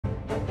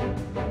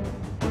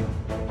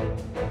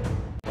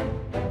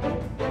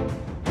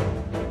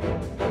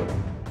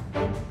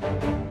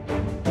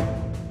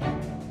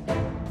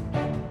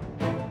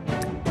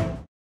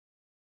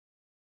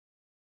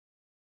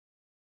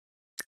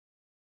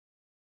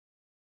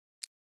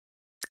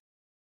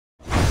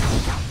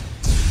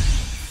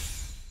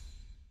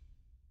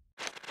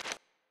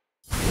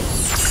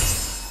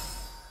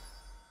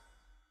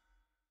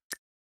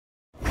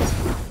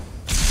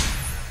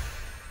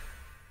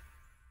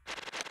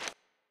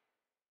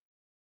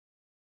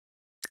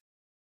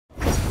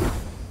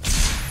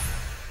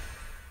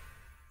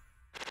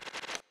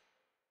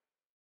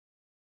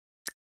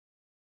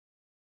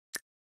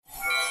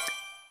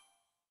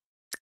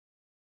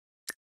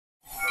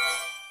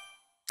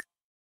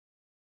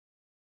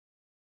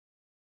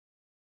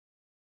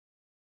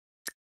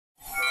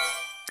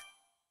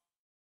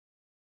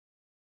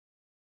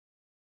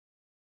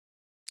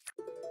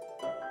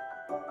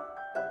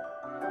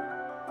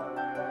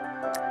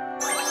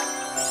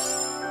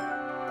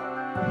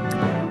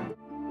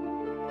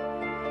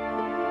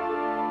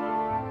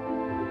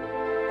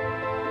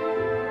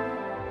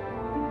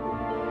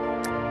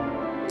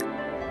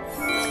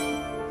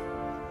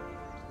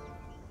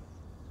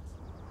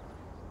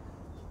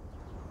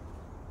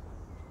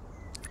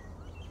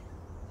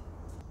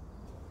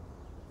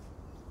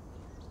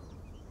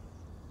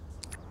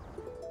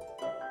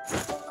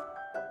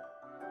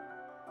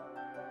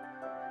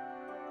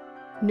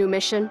New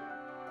mission?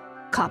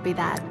 Copy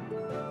that.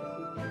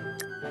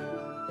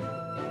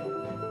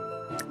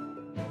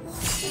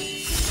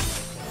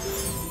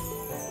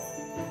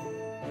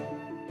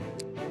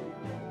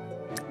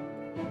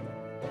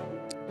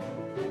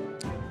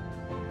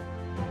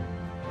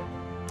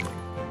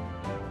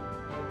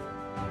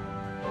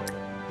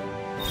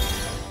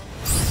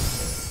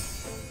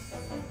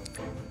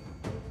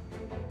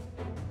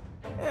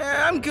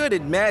 I'm good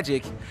at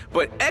magic,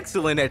 but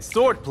excellent at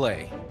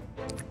swordplay.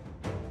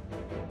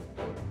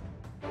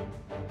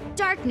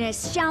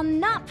 Darkness shall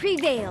not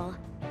prevail.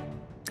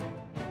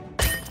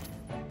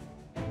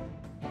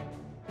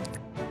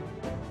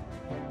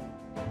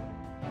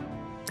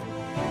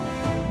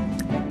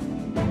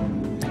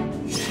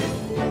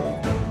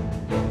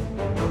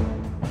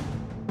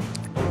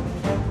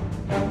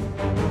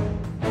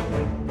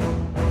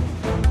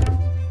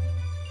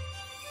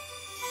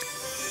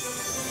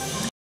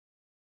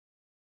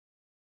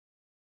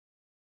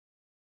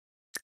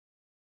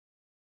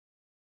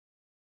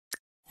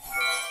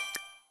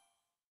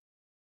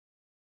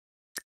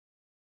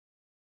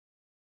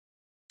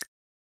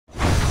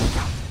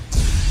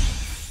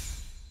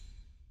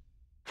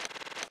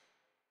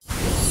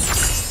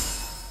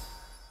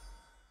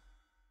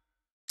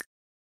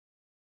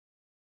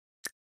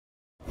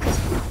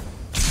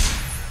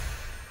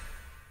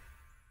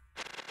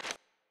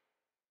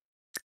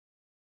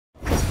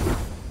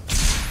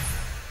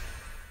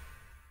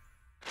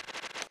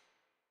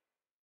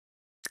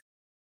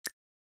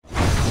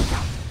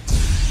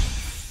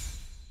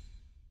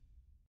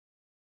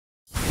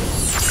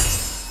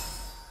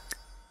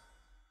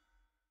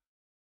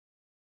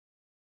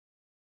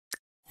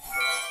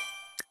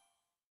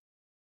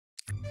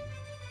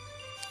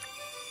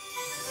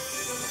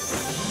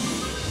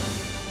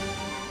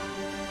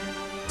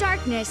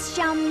 Darkness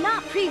shall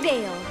not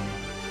prevail.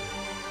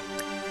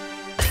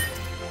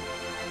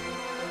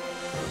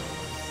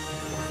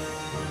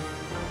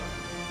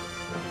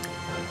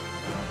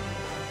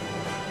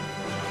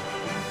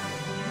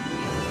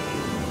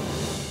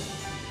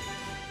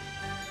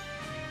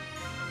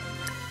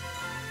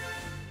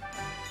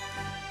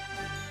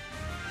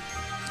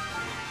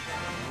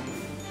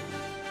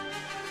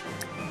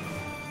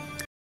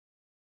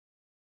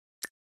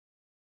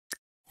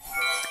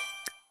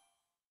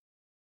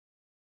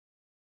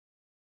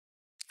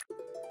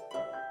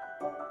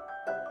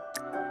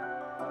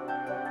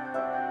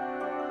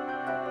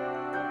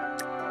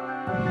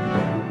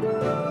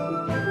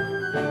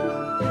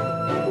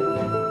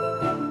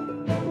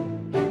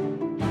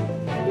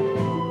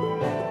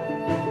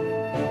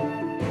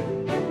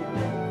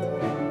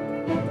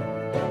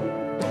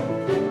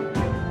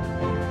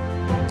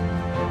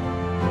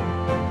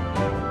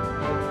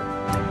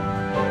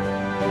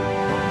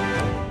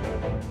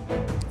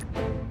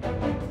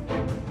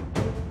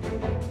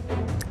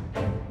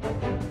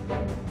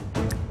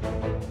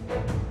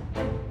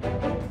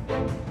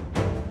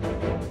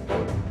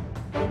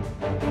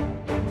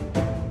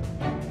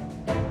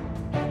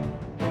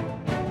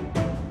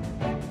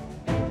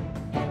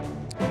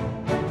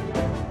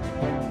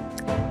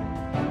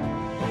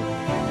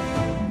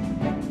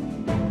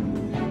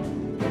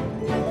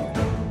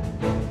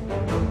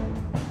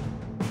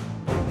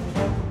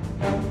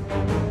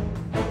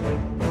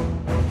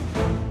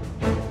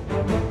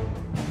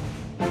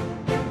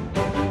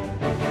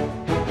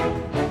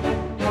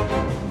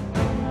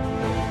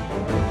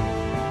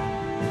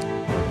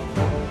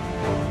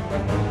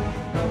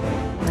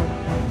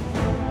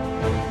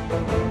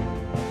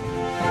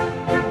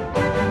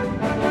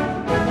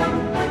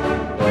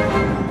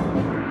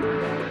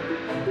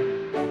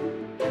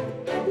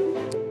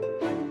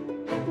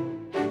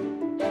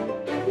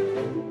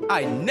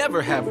 I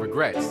never have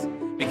regrets,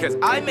 because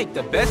I make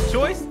the best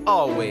choice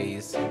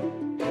always.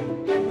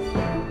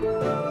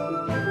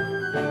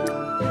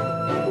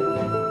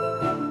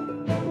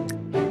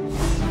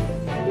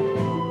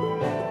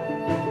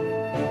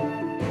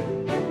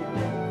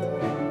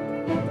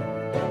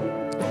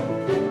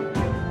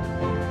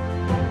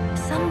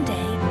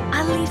 Someday,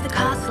 I'll leave the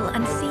castle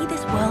and see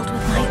this world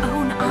with my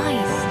own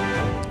eyes.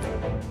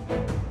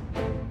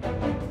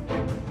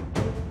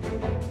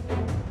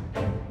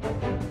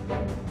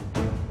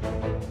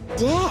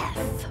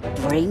 Death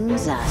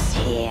brings us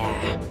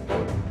here.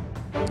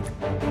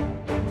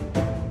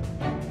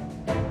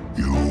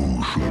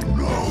 You should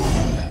know,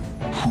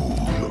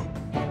 fool.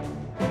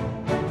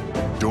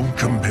 Don't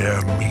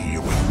compare me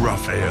with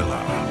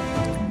Rafaela.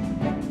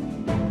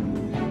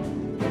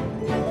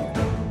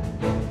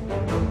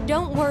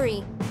 Don't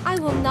worry, I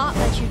will not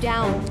let you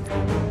down.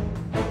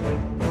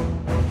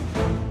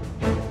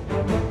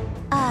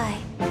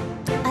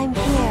 I'm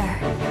here.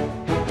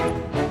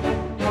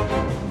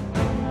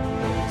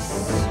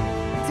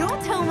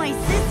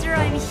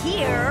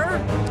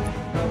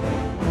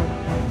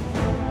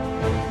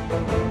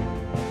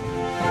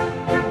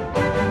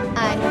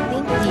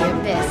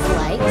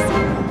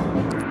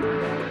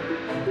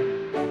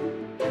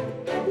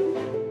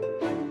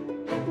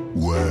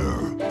 Where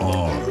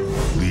are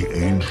the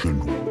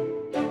ancient ones?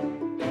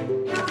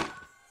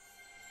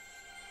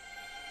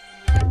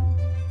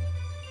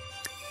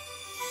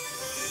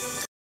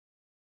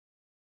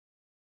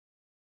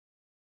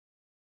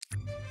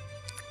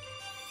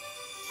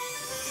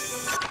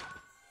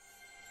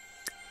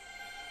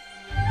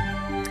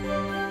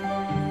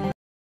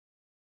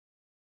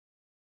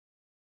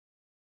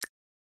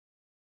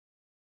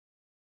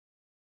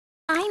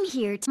 I'm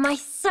here to... My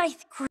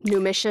scythe.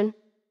 New mission.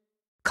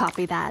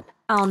 Copy that.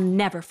 I'll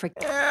never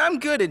forget. I'm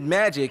good at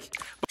magic.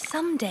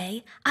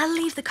 Someday, I'll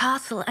leave the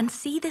castle and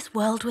see this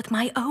world with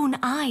my own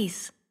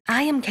eyes.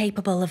 I am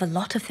capable of a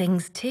lot of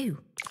things, too.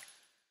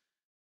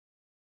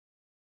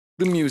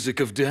 The music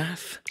of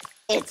death?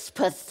 It's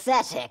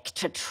pathetic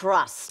to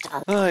trust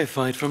a I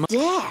fight for my...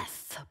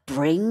 death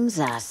brings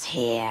us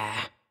here.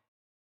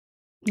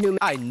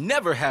 I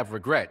never have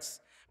regrets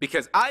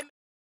because I'm...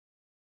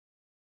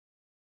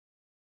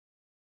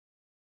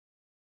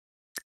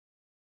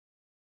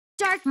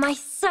 Dark. My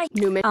scythe.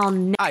 New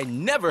mission. I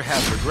never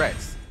have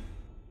regrets.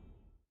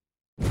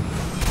 Scream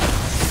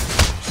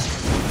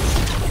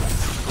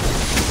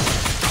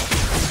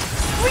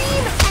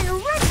and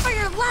run for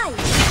your life.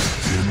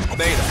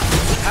 Beta,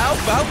 how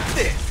about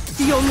this?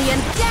 The only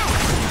undead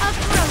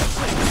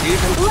approaching.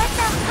 Let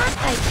the hunt.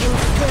 I can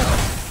still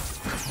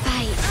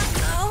fight.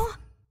 Uh-oh.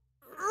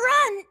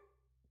 Run,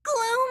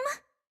 Gloom.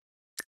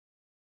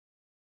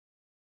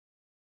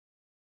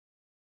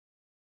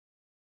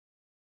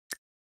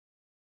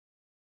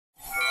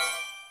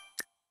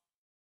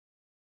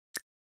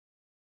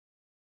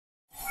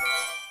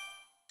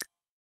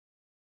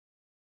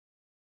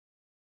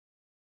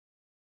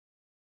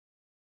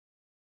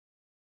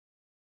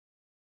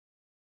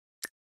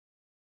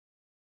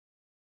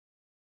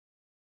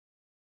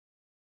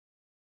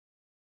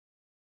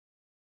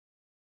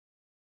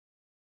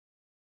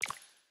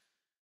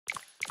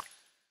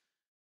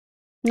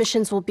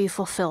 Missions will be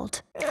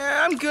fulfilled.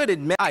 I'm good at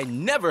I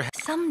never have...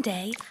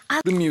 Someday,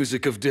 I'll... The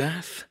music of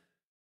death?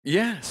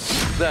 Yes,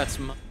 that's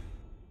my...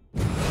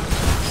 Lend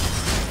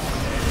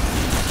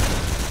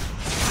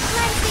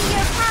me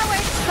your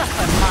power.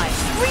 My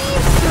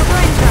scream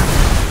surrender.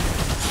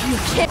 You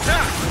can't.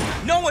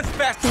 No one's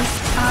fast.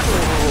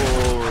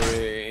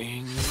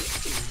 Boring.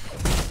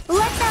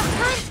 Let the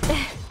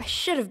hunt. I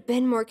should have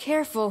been more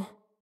careful.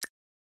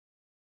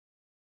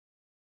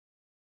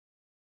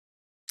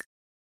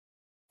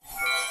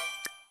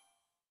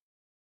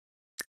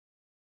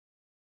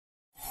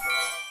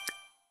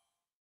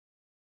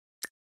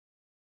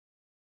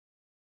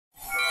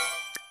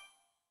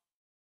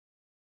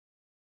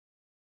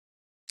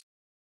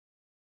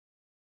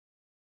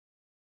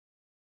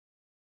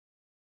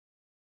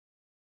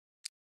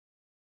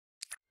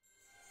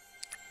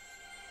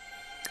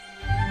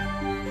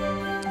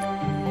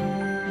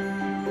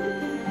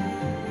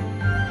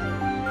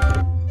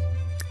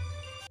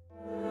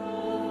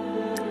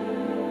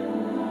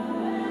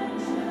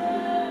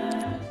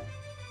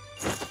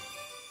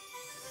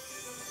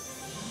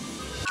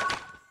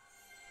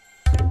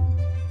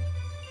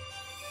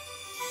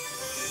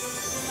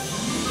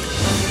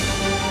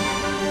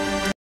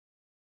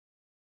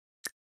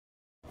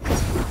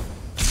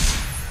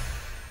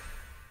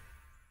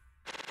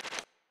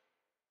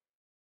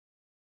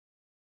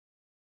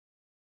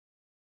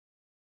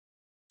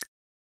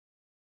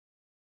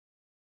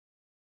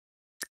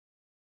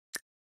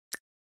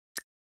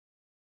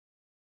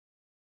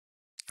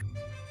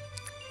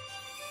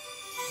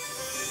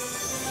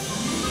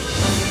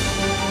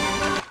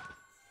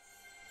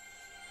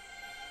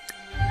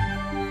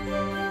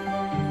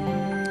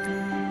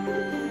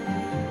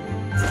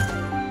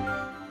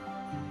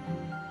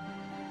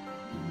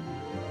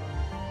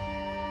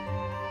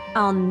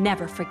 I'll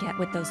never forget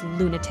what those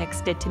lunatics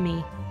did to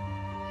me.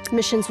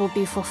 Missions will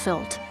be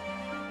fulfilled.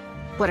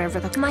 Whatever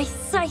the... My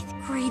scythe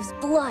craves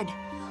blood.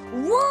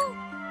 Whoa!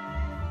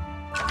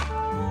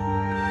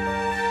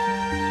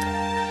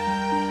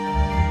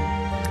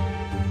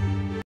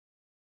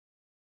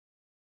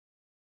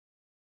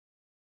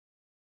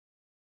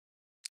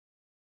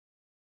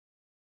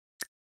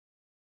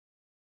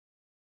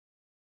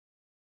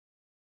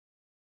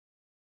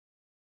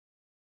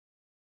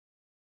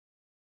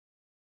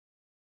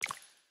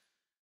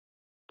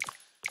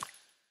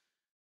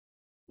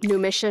 New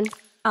mission.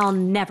 I'll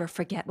never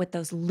forget what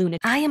those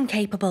lunatics... I am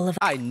capable of...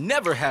 I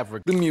never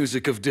have The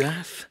music of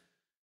death?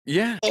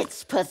 Yeah.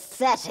 It's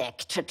pathetic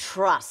to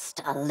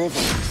trust a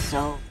living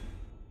soul.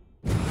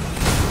 Scream!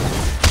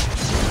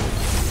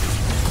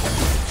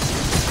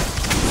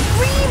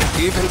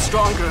 even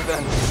stronger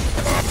than...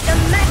 The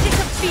magic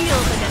of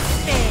field and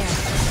despair.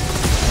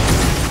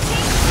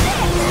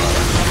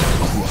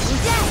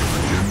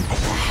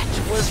 That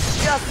was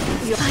just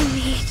your... I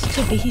need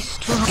to be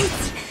strong.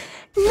 It's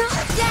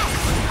not death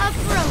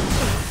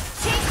approaching.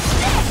 Take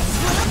this!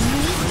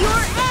 Meet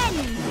your end!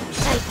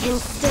 I can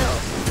still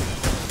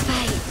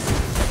fight.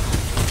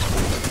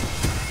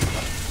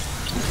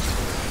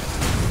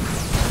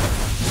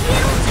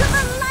 Yield to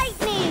the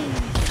lightning!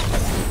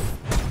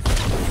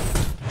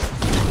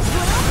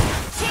 Well,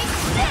 take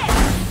this!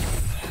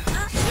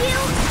 Yield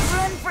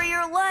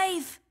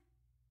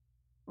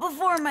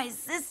before my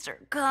sister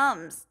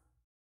comes.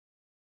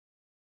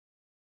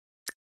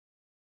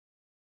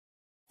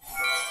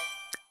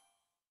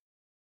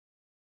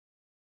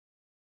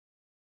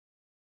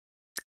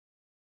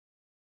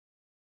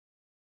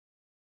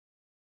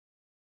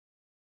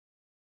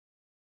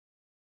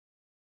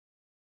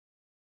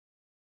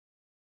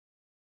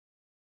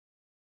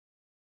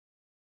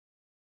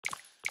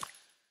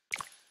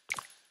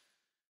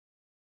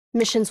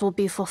 Missions will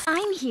be fulfilled.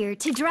 I'm here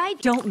to drive.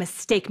 Don't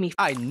mistake me.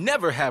 I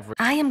never have.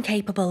 I am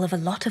capable of a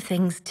lot of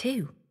things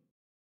too.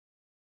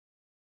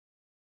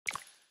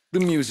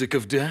 The music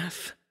of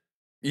death?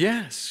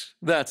 Yes,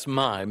 that's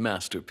my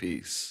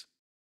masterpiece.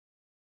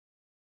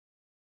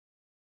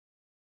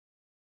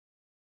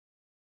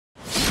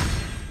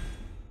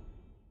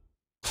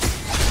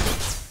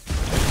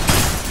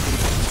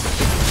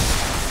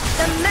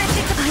 The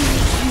magic of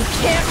you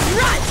can't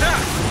run!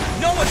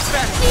 No one's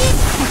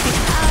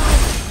fast.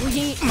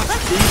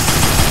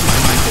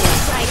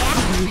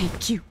 I'll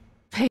make you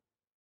pay.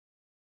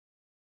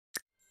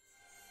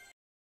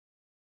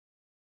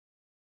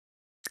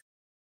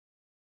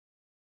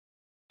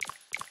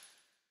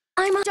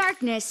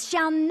 Darkness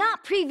shall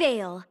not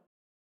prevail.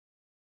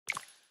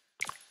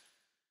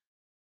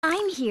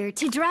 I'm here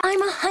to drive.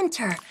 I'm a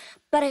hunter,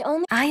 but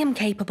I am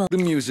capable. The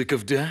music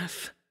of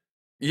death?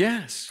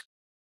 Yes,